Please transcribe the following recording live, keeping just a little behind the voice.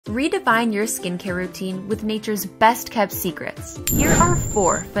Redefine your skincare routine with nature's best-kept secrets. Here are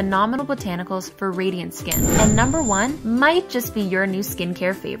 4 phenomenal botanicals for radiant skin, and number 1 might just be your new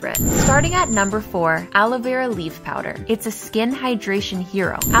skincare favorite. Starting at number 4, aloe vera leaf powder. It's a skin hydration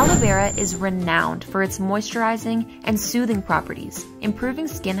hero. Aloe vera is renowned for its moisturizing and soothing properties, improving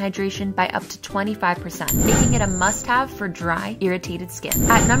skin hydration by up to 25%, making it a must-have for dry, irritated skin.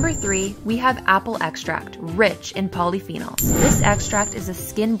 At number 3, we have apple extract, rich in polyphenols. This extract is a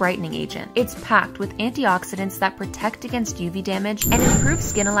skin brightening agent. It's packed with antioxidants that protect against UV damage and improve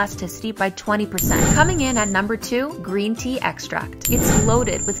skin elasticity by 20%. Coming in at number 2, green tea extract. It's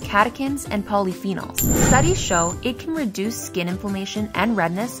loaded with catechins and polyphenols. Studies show it can reduce skin inflammation and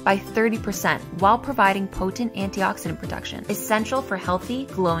redness by 30% while providing potent antioxidant protection, essential for healthy,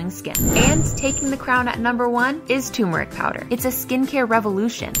 glowing skin. And taking the crown at number 1 is turmeric powder. It's a skincare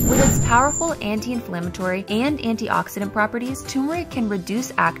revolution. With its powerful anti-inflammatory and antioxidant properties, turmeric can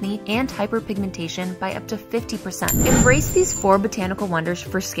reduce acne and hyperpigmentation by up to 50%. Embrace these 4 botanical wonders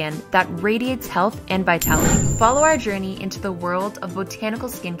for skin that radiates health and vitality. Follow our journey into the world of botanical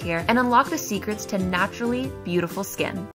skincare and unlock the secrets to naturally beautiful skin.